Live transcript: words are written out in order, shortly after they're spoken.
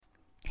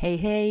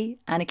Hey,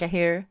 Annika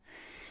here.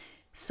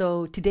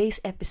 So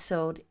today's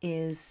episode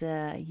is,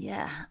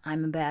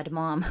 I'm a bad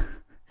mom.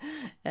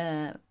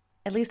 uh,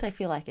 at least I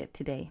feel like it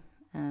today.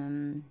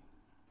 Um,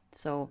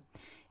 so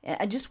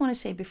I just want to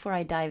say before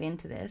I dive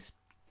into this,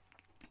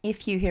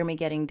 if you hear me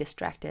getting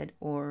distracted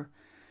or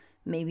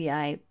maybe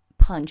I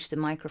punch the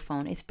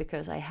microphone, it's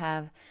because I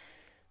have,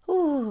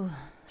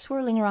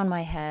 swirling around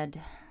my head.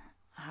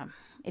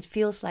 It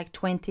feels like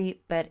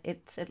 20, but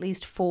it's at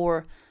least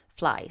four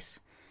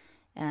flies.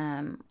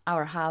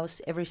 Our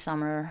house every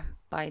summer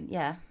by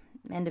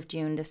end of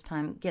June this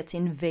time gets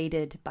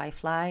invaded by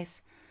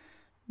flies.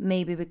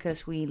 Maybe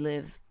because we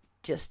live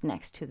just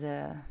next to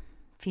the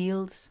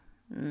fields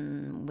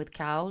with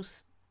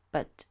cows,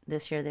 but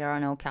this year there are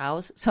no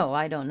cows, so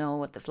I don't know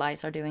what the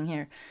flies are doing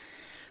here.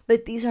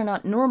 But these are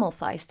not normal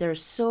flies. They're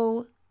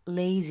so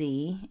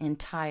lazy and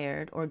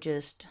tired or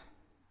just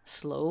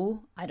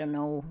slow. I don't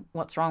know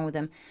what's wrong with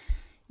them.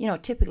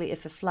 Typically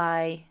if a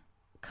fly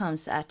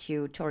comes at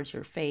you towards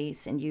your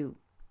face and you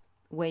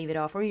wave it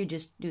off, or you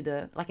just do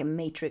the like a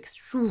matrix,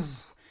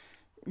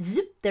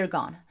 zip, they're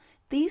gone.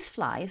 These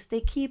flies,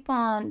 they keep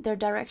on, their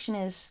direction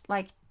is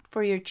like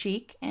for your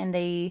cheek, and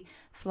they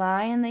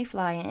fly and they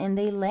fly and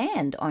they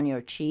land on your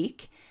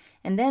cheek.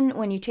 And then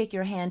when you take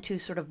your hand to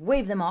sort of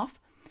wave them off,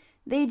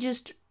 they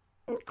just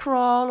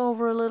crawl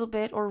over a little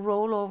bit or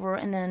roll over,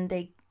 and then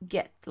they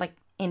get like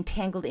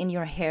entangled in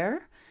your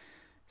hair.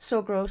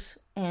 So gross.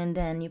 And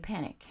then you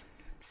panic.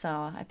 So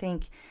I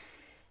think,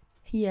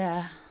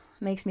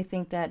 makes me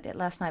think that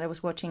last night I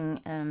was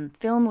watching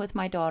film with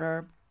my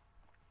daughter,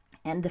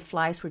 and the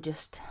flies were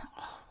just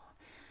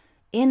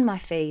in my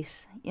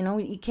face.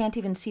 You can't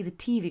even see the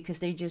TV because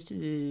they just.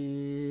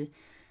 And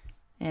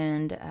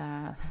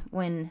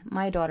when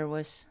my daughter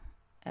was,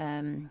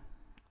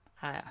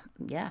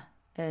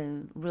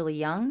 really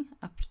young,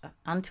 up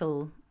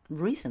until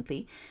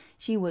recently,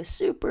 she was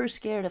super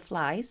scared of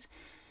flies.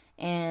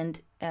 And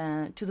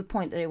to the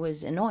point that it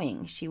was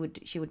annoying. She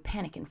would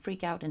panic and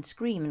freak out and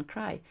scream and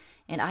cry.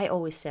 And I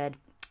always said,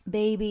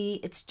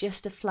 "Baby, it's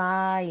just a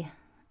fly."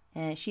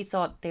 And she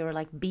thought they were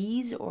like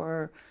bees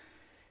or,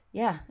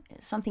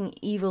 something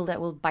evil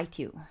that will bite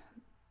you.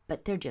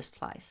 But they're just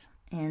flies.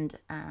 And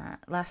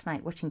last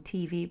night watching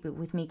TV, but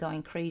with me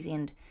going crazy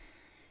and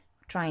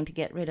trying to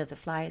get rid of the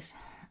flies,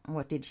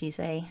 what did she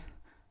say?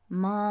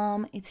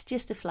 "Mom, it's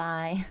just a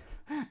fly."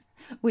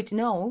 Which,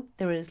 no,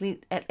 there were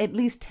at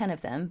least 10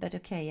 of them. But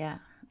okay,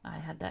 I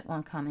had that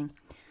one coming.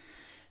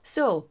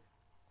 So,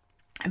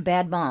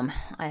 bad mom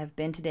I have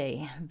been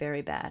today.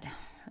 Very bad.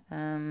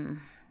 And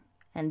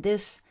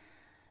this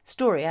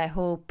story, I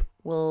hope,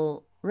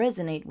 will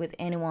resonate with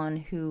anyone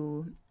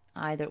who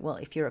either, well,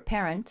 if you're a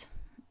parent,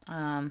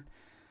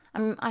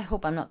 I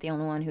hope I'm not the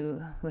only one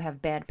who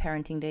have bad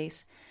parenting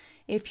days.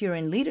 If you're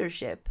in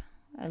leadership,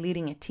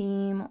 leading a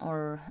team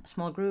or a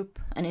small group,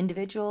 an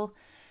individual,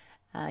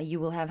 you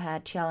will have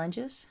had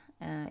challenges.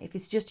 If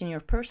it's just in your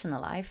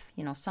personal life,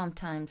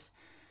 sometimes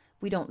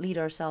we don't lead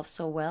ourselves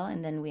so well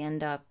and then we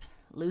end up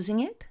losing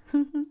it.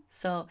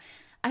 So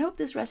I hope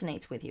this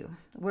resonates with you,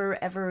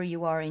 wherever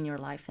you are in your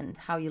life and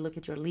how you look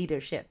at your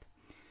leadership.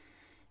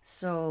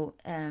 So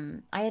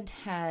I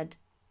had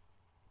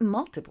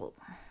multiple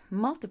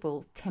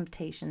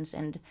temptations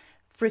and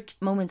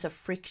moments of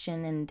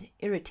friction and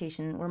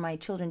irritation where my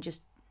children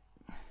just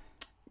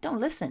don't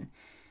listen.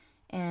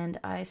 And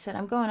I said,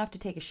 I'm going up to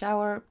take a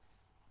shower.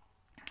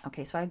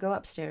 Okay, so I go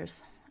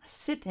upstairs, I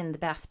sit in the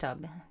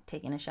bathtub,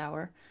 taking a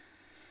shower.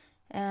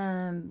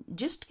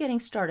 Just getting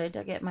started,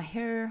 I get my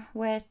hair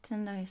wet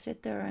and I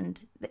sit there, and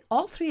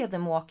all three of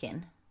them walk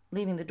in,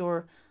 leaving the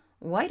door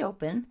wide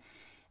open,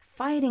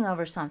 fighting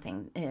over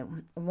something.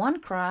 One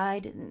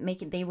cried,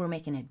 they were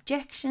making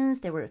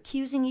objections, they were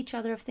accusing each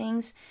other of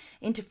things,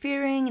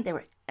 interfering, they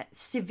were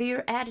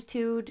severe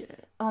attitude.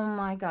 Oh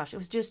my gosh, it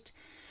was just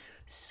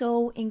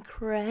so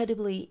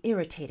incredibly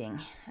irritating.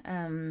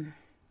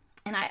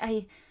 And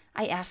I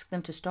asked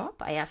them to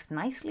stop. I asked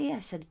nicely. I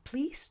said,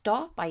 "Please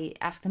stop." I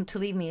asked them to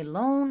leave me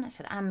alone. I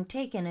said, "I'm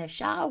taking a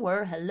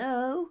shower.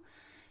 Hello."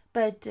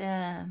 But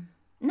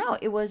no,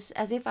 it was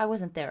as if I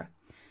wasn't there.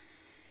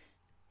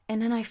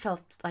 And then I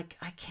felt like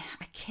I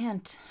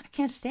can't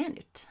stand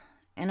it.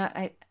 And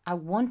I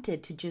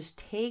wanted to just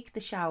take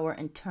the shower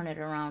and turn it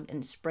around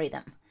and spray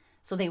them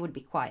so they would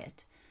be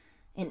quiet.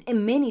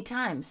 And many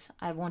times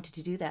I wanted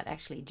to do that,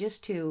 actually,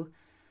 just to,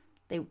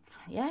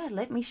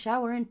 let me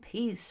shower in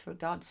peace, for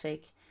God's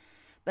sake.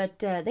 But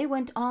they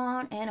went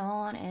on and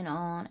on and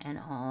on and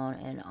on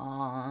and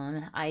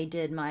on. I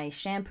did my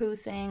shampoo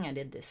thing. I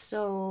did the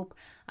soap.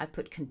 I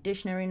put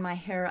conditioner in my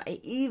hair. I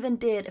even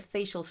did a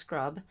facial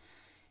scrub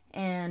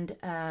and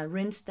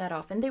rinsed that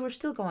off. And they were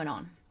still going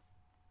on.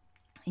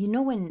 You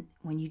know when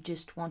you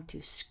just want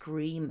to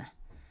scream,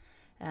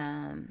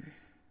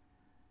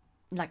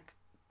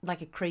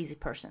 like a crazy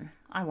person.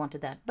 I wanted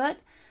that. But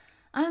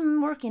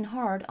I'm working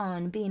hard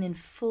on being in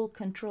full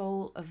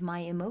control of my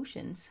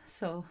emotions.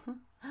 So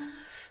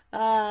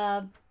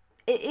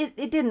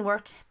it didn't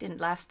work. It didn't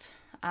last.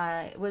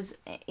 It was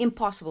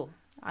impossible.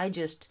 I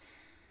just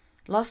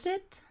lost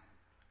it.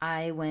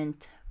 I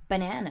went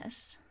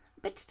bananas,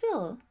 but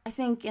still, I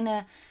think in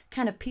a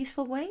kind of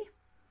peaceful way.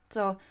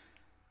 So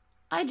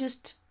I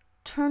just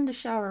turned the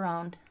shower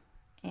around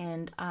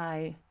and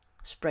I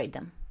sprayed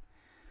them.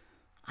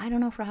 I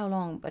don't know for how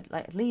long, but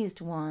like at least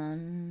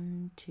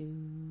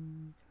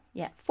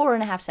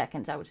 4.5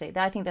 seconds, I would say.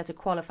 I think that's a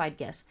qualified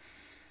guess.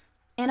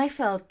 And I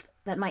felt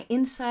that my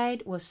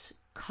inside was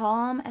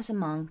calm as a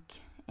monk,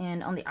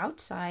 and on the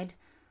outside,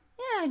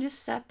 I just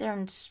sat there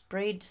and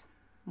sprayed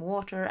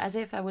water as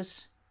if I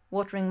was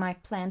watering my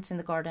plants in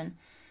the garden.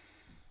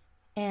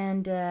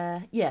 And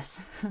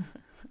yes,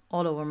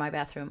 all over my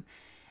bathroom,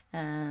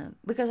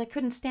 because I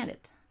couldn't stand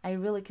it. I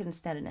really couldn't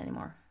stand it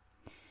anymore.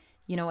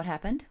 You know what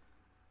happened?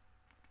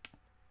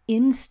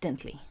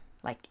 Instantly,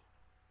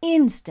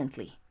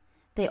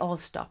 they all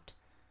stopped.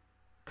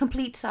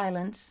 Complete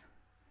silence.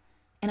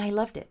 And I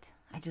loved it.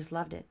 I just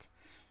loved it.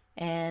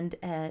 And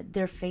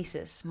their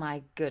faces,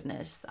 my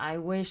goodness, I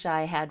wish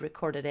I had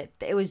recorded it.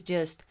 It was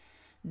just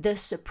the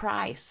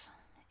surprise.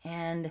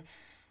 And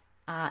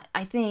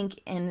I think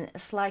in a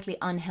slightly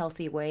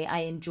unhealthy way, I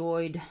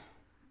enjoyed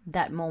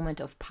that moment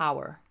of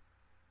power.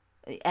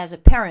 As a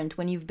parent,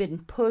 when you've been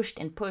pushed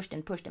and pushed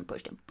and pushed and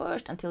pushed and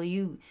pushed until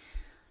you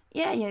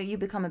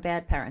become a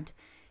bad parent.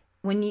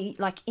 When you,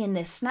 like in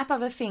the snap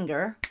of a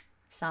finger,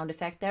 sound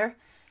effect there,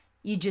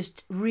 you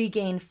just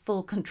regain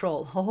full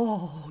control.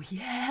 Oh,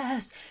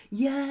 yes,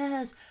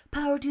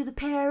 power to the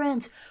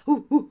parents.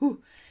 Ooh, ooh,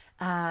 ooh.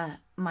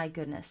 My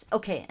goodness.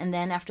 Okay, and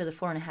then after the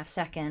 4.5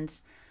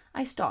 seconds,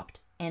 I stopped.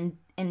 And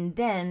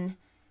then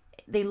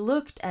they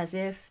looked as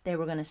if they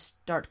were going to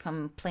start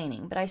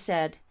complaining. But I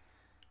said,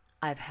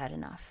 I've had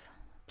enough.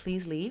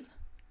 Please leave.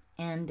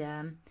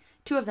 And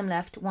 2 of them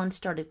left. 1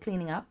 started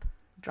cleaning up,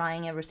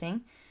 drying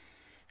everything.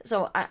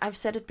 So I've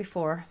said it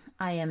before.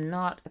 I am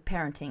not a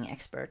parenting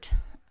expert.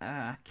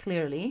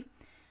 Clearly,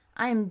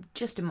 I'm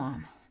just a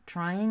mom,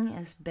 trying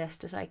as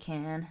best as I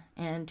can.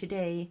 And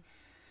today,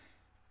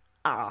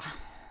 I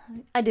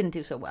didn't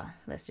do so well.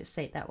 Let's just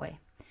say it that way.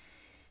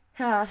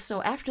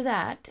 So after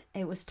that,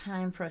 it was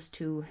time for us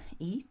to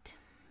eat.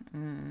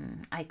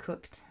 I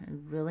cooked a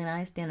really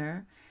nice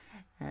dinner,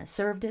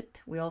 served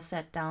it. We all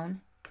sat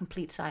down,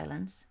 complete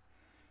silence.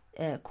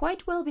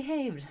 Quite well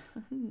behaved.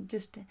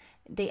 Just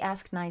they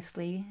asked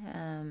nicely,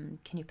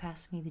 can you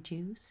pass me the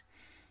juice?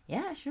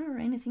 Yeah, sure,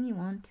 anything you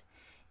want.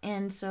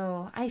 And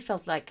so I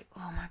felt like,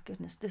 oh my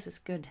goodness, this is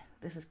good.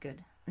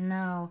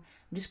 Now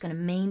I'm just going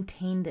to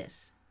maintain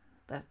this,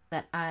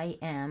 that I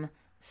am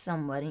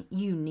somebody,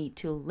 you need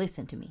to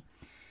listen to me.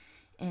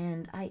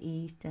 And I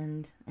eat,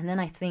 and then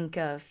I think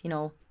of,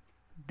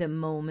 the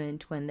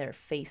moment when their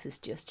faces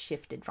just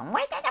shifted from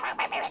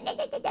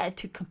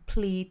to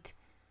complete,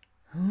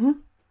 huh?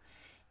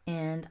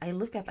 And I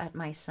look up at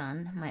my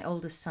son, my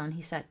oldest son.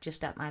 He sat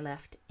just at my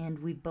left, and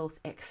we both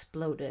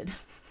exploded.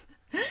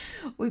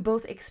 We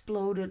both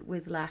exploded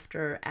with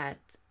laughter at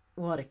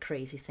what a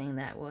crazy thing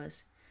that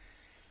was.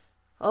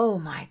 Oh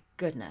my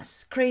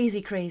goodness.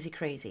 Crazy, crazy,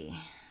 crazy.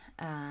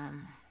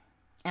 And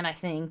I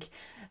think,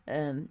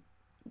 the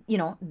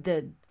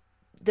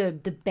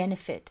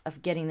benefit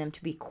of getting them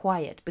to be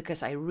quiet,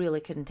 because I really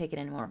couldn't take it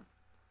anymore.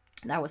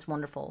 That was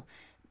wonderful.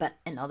 But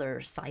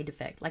another side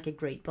effect, like a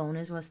great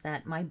bonus, was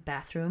that my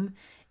bathroom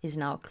is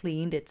now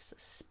cleaned. It's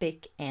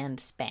spick and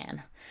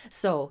span.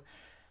 So,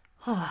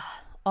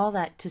 all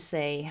that to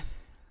say,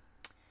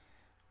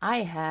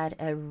 I had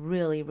a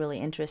really, really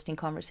interesting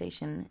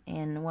conversation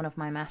in one of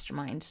my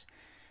masterminds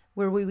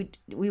where we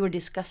were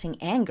discussing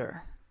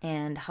anger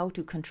and how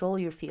to control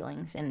your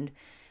feelings. And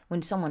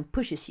when someone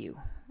pushes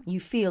you, you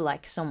feel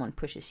like someone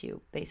pushes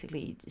you.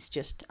 Basically, it's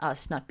just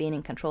us not being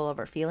in control of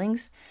our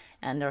feelings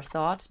and our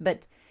thoughts.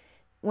 But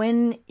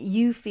when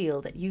you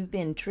feel that you've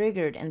been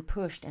triggered and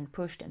pushed and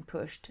pushed and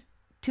pushed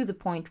to the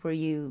point where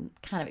you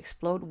kind of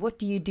explode, what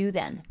do you do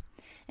then?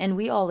 And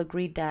we all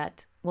agreed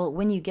that, well,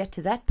 when you get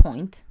to that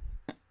point,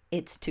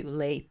 it's too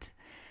late.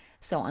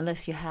 So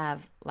unless you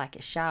have like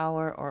a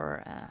shower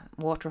or a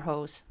water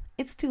hose,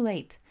 it's too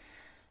late.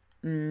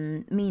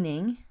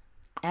 Meaning,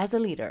 as a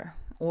leader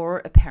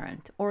or a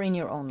parent or in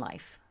your own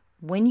life,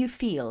 when you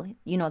feel,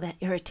 that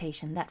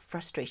irritation, that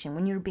frustration,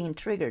 when you're being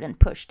triggered and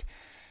pushed,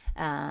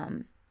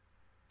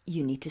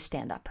 you need to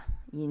stand up.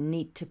 You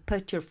need to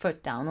put your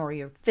foot down or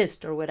your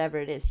fist or whatever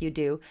it is you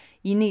do.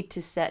 You need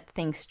to set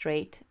things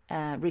straight,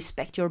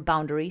 respect your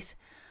boundaries,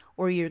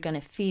 or you're going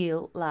to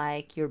feel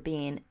like you're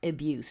being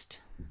abused,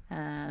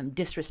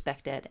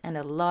 disrespected, and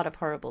a lot of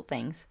horrible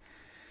things.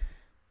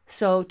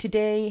 So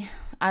today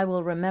I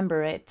will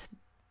remember it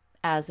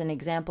as an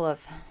example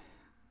of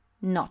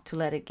not to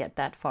let it get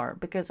that far,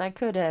 because I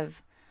could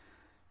have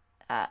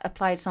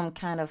applied some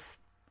kind of,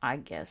 I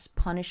guess,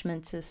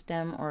 punishment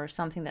system or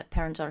something that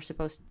parents are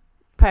supposed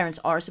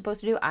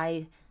to do.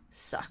 I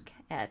suck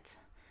at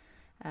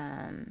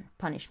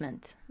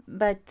punishment,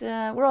 but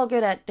we're all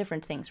good at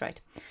different things, right?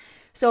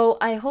 So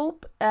I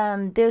hope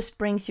this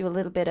brings you a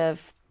little bit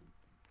of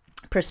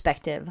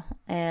perspective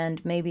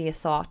and maybe a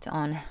thought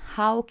on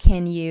how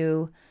can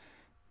you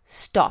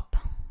stop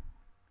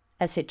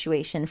a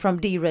situation from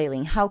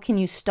derailing? How can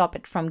you stop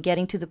it from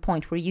getting to the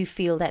point where you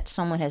feel that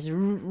someone has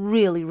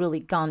really,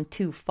 really gone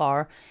too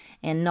far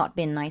and not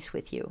been nice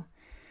with you?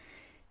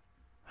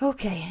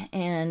 Okay,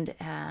 and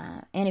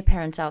any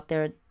parents out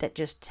there that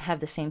just have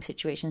the same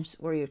situations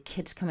where your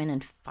kids come in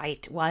and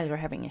fight while you're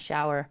having a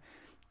shower,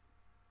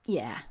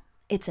 yeah,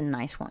 it's a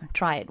nice one.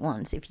 Try it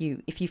once if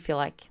you feel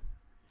like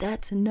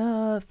that's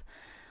enough.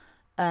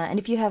 And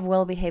if you have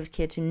well-behaved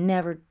kids who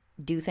never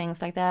do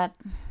things like that,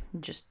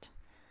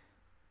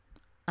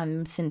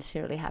 I'm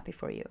sincerely happy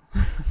for you.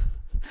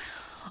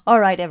 All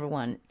right,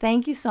 everyone.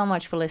 Thank you so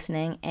much for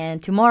listening.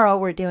 And tomorrow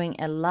we're doing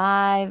a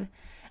live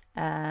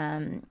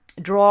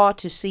draw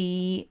to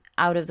see,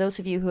 out of those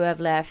of you who have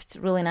left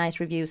really nice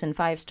reviews and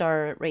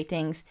 5-star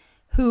ratings,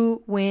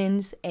 who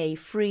wins a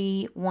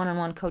free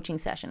one-on-one coaching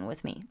session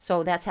with me.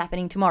 So that's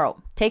happening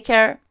tomorrow. Take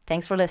care.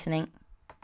 Thanks for listening.